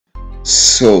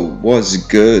So what's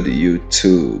good,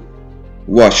 YouTube?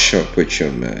 What's up with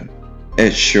you, man?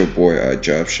 It's your boy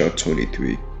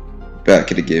iJobShot23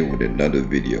 back at again with another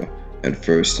video. And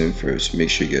first thing first, make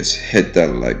sure you guys hit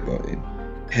that like button,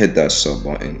 hit that sub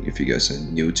button if you guys are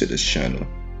new to this channel,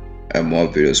 and more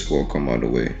videos will come on the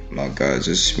way. Now guys,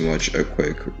 this is pretty much a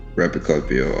quick replica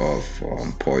video of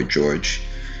Paul George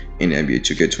in NBA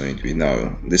 2K23.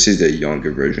 Now this is the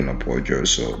younger version of Paul George.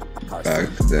 So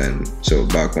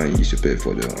back when he used to play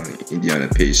for the Indiana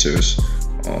Pacers,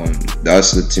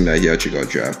 that's the team that he actually got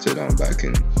drafted on back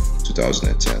in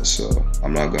 2010. So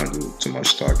I'm not gonna do too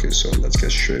much talking, so let's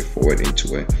get straight forward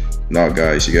into it. Now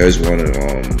guys, you guys want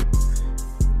to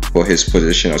for his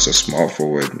position as a small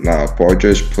forward. Now Paul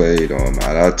George played at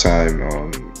that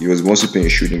time, he was mostly playing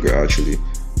shooting guard actually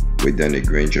with Danny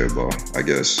Granger, but I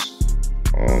guess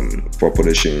for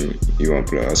position he want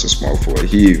to play as a small forward.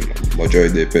 He majority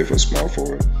they play for small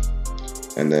forward,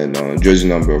 and then jersey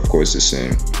number of course the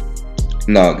same.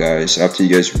 Now guys, after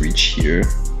you guys reach here,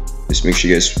 just make sure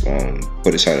you guys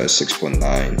put his height at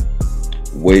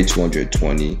 6'9", weight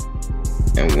 220,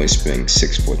 and wingspan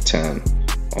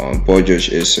 6'10". Paul George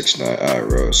is 6'9"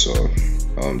 IRL, so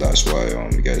that's why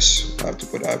you guys have to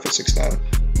put height for 6'9".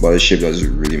 But the shape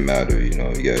doesn't really matter, you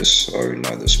know. You guys already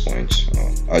know at this point.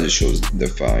 I just chose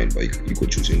defined, but you could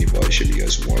choose any body shape you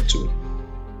guys want to.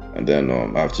 And then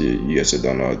after you guys are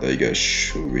done all that, you guys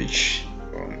should reach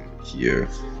here.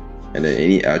 And then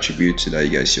any attributes that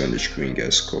you guys see on the screen,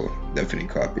 guys, definitely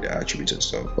copy the attributes and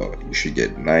stuff. But you should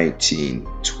get 19,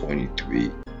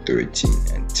 23, 13,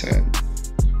 and 10.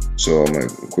 So I'm gonna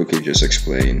quickly just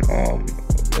explain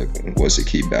like what's the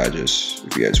key badges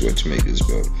if you guys were to make this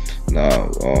build. Now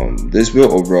this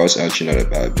build overall is actually not a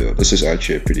bad build. This is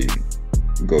actually a pretty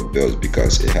good build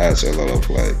because it has a lot of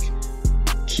like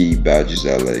key badges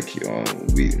that like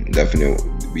we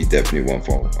definitely want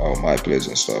for our my players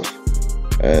and stuff.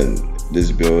 And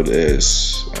this build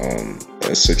is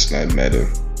a 6'9" meta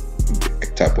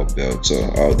type of build, so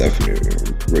I'll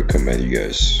definitely recommend you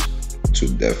guys to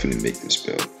definitely make this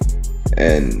build.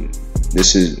 And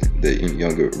this is the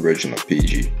younger version of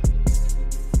PG,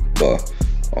 but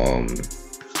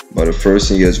the first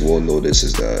thing you guys will notice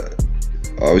is that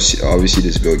obviously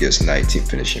this build gets 19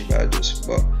 finishing badges,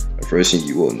 but the first thing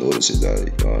you will notice is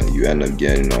that you end up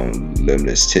getting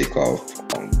limitless takeoff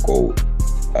on gold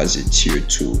as a tier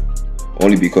 2,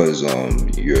 only because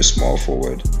you're a small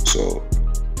forward, so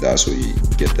that's where you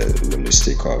get the limitless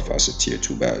takeoff as a tier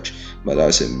 2 badge. But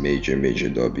that's a major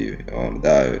W.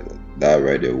 That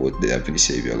right there would definitely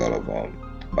save you a lot of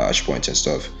badge points and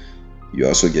stuff. You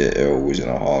also get airways in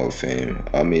the Hall of Fame.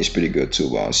 I mean, it's pretty good too,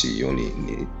 but honestly you only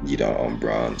need on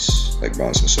bronze, like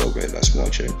bronze and silver, and that's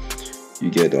much.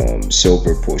 You get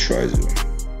silver posterizer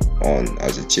on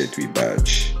as a tier 3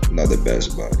 badge. Not the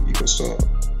best, but you can still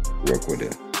work with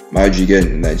it. Mind you, get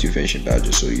 19 finishing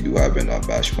badges, so you do have enough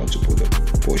badge point to put the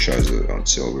posterizer on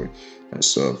silver and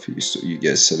stuff. You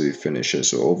get 70 finishes,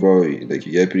 so overall like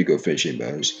you get pretty good finishing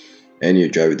badge. And your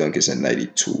drive dunk is at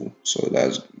 92, so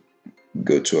that's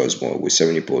good to us more with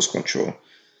 70 post control.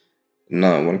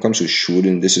 Now when it comes to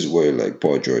shooting, this is where like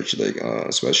Paul George like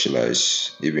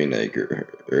specialized, even like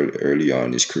early on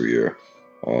in his career.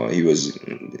 He was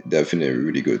definitely a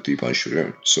really good 3-point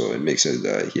shooter, so it makes sense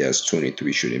that he has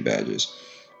 23 shooting badges.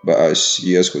 But as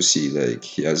you guys could see, like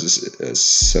he has this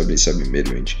 77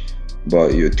 mid-range,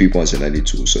 but your 3 points at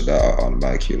 92, so that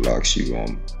automatically locks you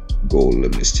on gold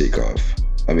limitless takeoff.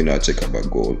 I mean not takeoff, but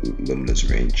gold limitless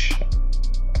range.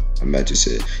 I meant to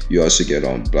say you also get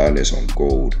blindness on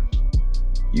gold.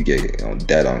 You get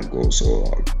dead on gold.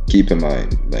 So keep in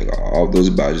mind, like all those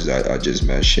badges that I just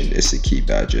mentioned is the key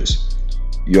badges.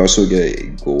 You also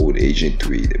get gold agent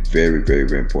 3,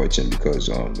 very important, because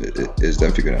it's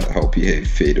definitely gonna help you hit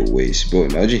fadeaways. Bro,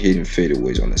 imagine hitting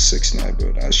fadeaways on a 6'9",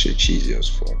 bro. That shit cheesy as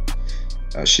fuck.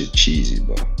 That shit cheesy,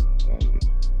 bro.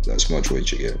 That's much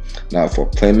what you get. Now for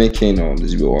playmaking,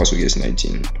 this build also gets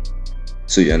 19,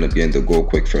 so you end up getting the gold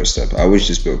quick first step. I wish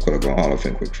this build could have gone Hall of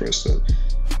Fame quick first step,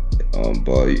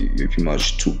 but you're pretty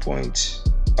much 2 points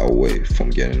away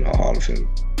from getting a Hall of Fame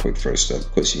quick first step,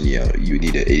 because you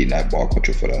need an 89 ball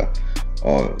control for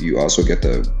that. You also get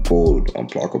the gold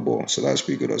unblockable, so that's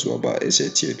pretty good as well, but it's a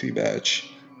tier 3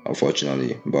 badge,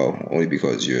 unfortunately, but only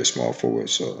because you're a small forward,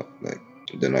 so like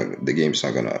the game's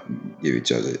not gonna give it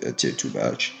to us a tier 2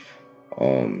 badge.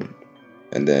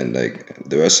 And then like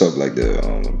the rest of like the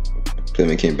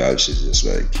playmaking badges is just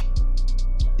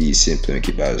like decent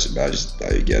playmaking badges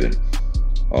that you're getting.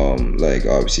 Like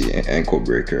obviously ankle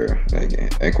breaker, like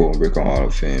ankle breaker Hall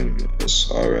of Fame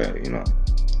is alright, you know.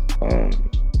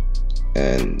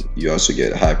 and you also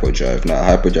get hyperdrive. Now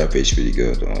hyperdrive is pretty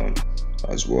good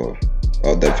as well.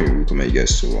 I'll definitely recommend you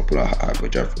guys to put on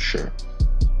hyperdrive for sure.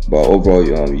 But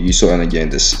overall, you still end up getting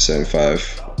this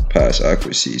 75 pass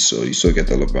accuracy, so you still get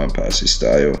the LeBron passing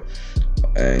style,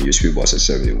 and your speed ball's at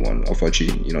 71.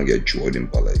 Unfortunately, you don't get Jordan,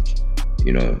 but like,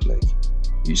 like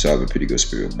you still have a pretty good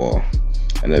speed ball.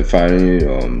 And then finally,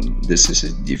 this is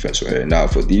his defense right here. Now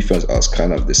for defense, I was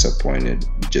kind of disappointed,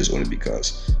 just only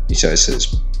because besides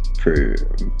his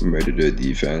perimeter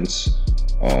defense,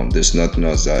 there's nothing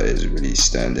else that is really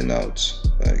standing out.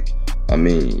 Like, I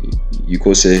mean, you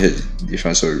could say his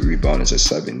defensive rebound is a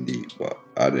 70, but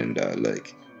other than that,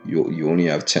 like, you only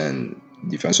have 10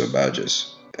 defensive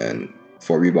badges, and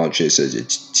for rebound chasers,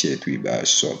 it's tier 3 badge,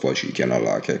 so unfortunately you cannot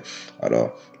lock it at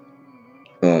all.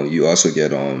 You also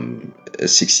get a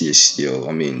 68 steal.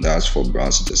 I mean, that's for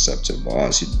Browns interceptor, but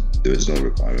honestly, there is no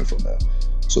requirement for that.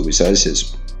 So besides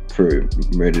his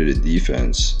perimeter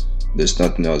defense, there's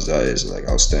nothing else that is like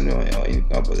outstanding on anything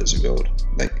about this build.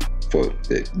 Like for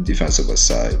the defensive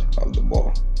side of the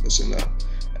ball, listen that.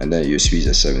 And then your speed is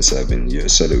at 77, your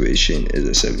acceleration is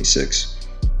at 76.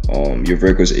 Your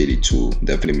vertical is 82.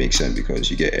 Definitely makes sense because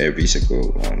you get every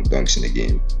single dunks in the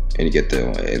game, and you get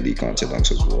the elite content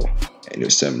dunks as well. And your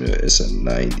stamina is a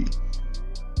 90.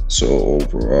 So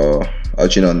overall,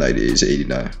 actually not 90, it's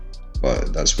 89.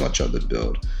 But that's much of the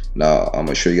build. Now I'm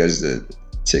gonna show you guys the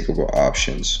takeover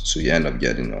options. So you end up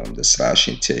getting the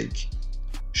slashing take,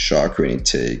 shot creating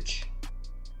take,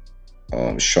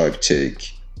 sharp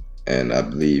take, and I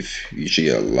believe you should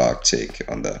get a lock take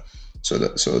on that. So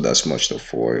that's much the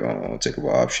 4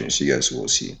 takeover options. You guys will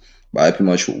see. But I pretty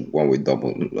much went with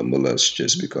double limitless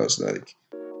just because like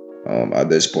at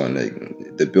this point,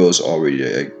 like the build's already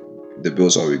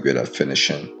great at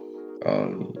finishing.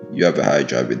 You have a high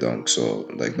drive dunk, so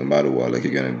like no matter what, like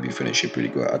you're gonna be finishing pretty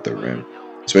good at the rim.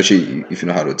 Especially if you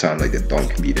know how to time like the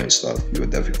dunk meter and stuff, you will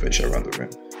definitely finish around the rim.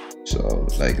 So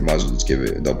like you might as well just give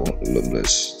it a double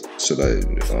limitless, so that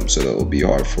it'll be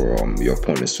hard for your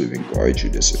opponents to even guard you,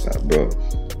 this and that, bro.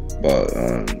 But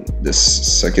this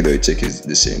secondary take is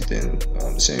the same thing,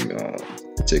 the same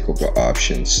takeover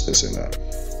options, this and that.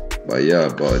 But yeah,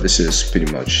 but this is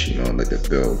pretty much like the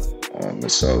build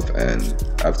itself. And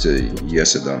after you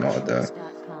guys have done all that,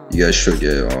 you guys should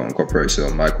get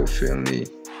corporation Michael Finley,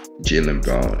 Jaylen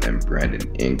Brown, and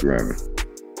Brandon Ingram.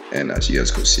 And as you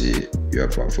guys can see, you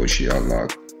have unfortunately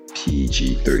unlocked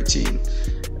PG-13,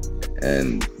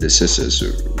 and this is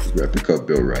a replica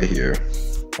build right here.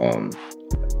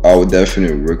 I would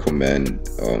definitely recommend,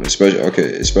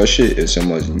 especially if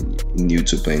someone's new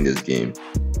to playing this game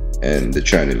and they're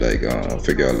trying to like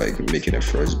figure out like making a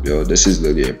first build. This is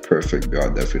literally a perfect build. I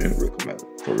definitely recommend,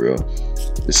 for real.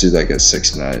 This is like a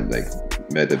 6'9" like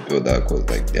meta build that could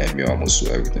like damn near almost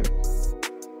do everything.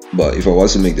 But if I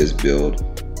was to make this build,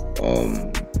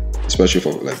 especially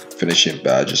for like finishing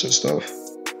badges and stuff,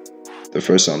 the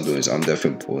first thing I'm doing is I'm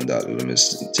definitely pulling that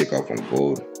limits take off on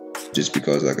gold, just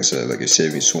because like I said, like it's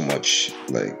saving so much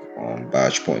like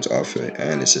badge points off it,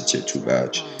 and it's a tier 2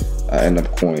 badge. I end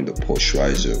up calling the push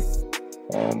riser.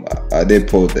 I did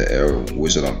pull the air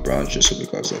wizard on Brown just so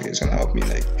because like it's gonna help me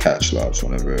like catch lobs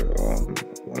whenever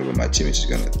my teammates is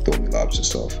gonna throw me lobs and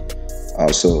stuff. I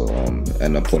also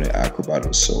end up putting acrobat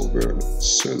on silver,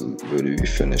 so literally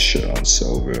finish it on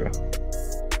silver.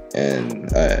 And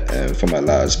for my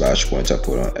last badge points, I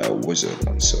put on L Wizard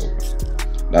on silver.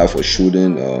 Now for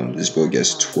shooting, this build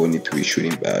gets 23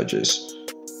 shooting badges,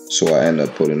 so I end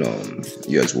up putting on.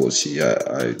 You guys will see.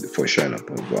 I for sure end up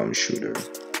putting bomb shooter.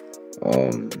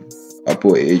 I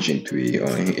put Agent 3.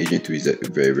 Agent 3 is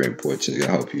very, very important. It's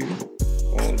gonna help you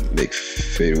make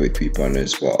fadeaway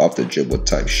 3-pointers, but off the dribble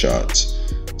type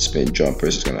shots, spin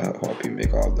jumpers is gonna help you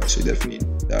make all of that. So you definitely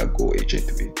need that goal Agent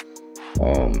 3.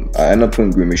 I end up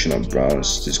putting Green Machine on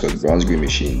Browns just because Browns Green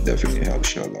Machine definitely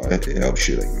helps you a lot. It helps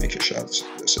you like make your shots,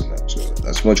 this and that. So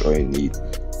that's much all you need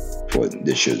for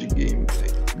this year's game,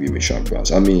 like Green Machine on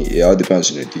Browns. I mean, it all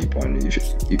depends on your 3-pointer.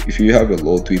 If you have a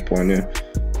low 3-pointer,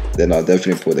 then I'll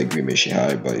definitely put the Green Machine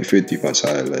high. But if your 3-points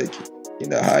high, like in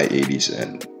the high 80s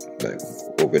and like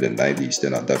over the 90s,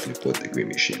 then I'll definitely put the Green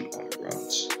Machine on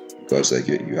Browns because like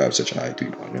you have such a high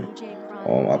 3-pointer.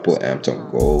 I put Amped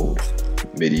on gold,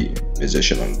 MIDI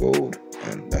musician on gold,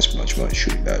 and that's much more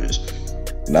shooting badges.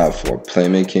 Now for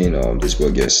playmaking, this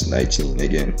build gets 19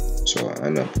 again, so I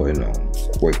end up putting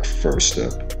quick first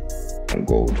step on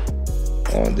gold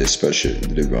on this special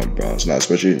delivery on Browns. Now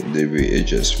especially delivery is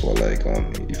just for like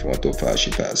if you want to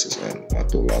flashy passes and want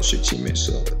to launch your teammates,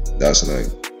 so that's like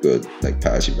good like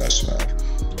passing pass to have.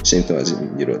 Same thing as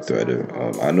needle threader.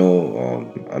 I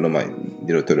know my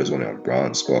needle thread is only on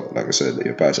bronze, but like I said,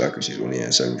 your pass accuracy is only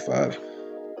at 75.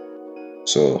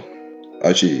 So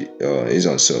actually, it's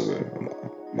on silver.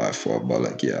 My fault, but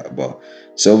like yeah, but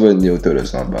silver needle thread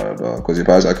is not bad at all because your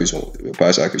pass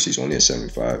accuracy is only at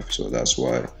 75. So that's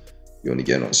why you only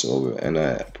get on silver, and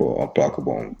I put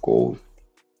unblockable on gold.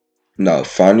 Now,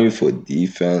 finally for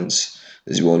defense,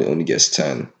 this one only gets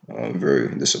 10.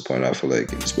 Very disappointed. I feel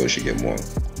like it's supposed to get more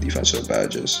defensive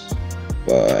badges,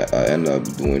 but I end up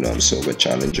doing silver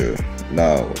challenger.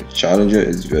 Now, challenger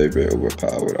is very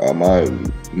overpowered. I might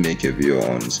make a video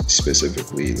on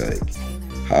specifically like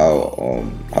how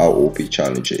OP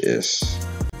challenger is.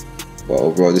 But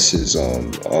overall, this is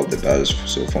all the badges.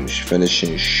 So from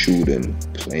finishing, shooting,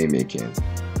 playmaking,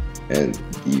 and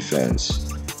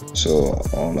defense. So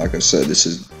like I said, this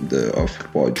is the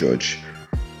Paul George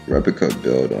replica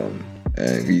build.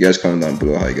 And you guys comment down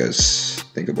below how you guys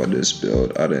think about this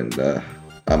build. Other than that,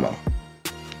 I'm out.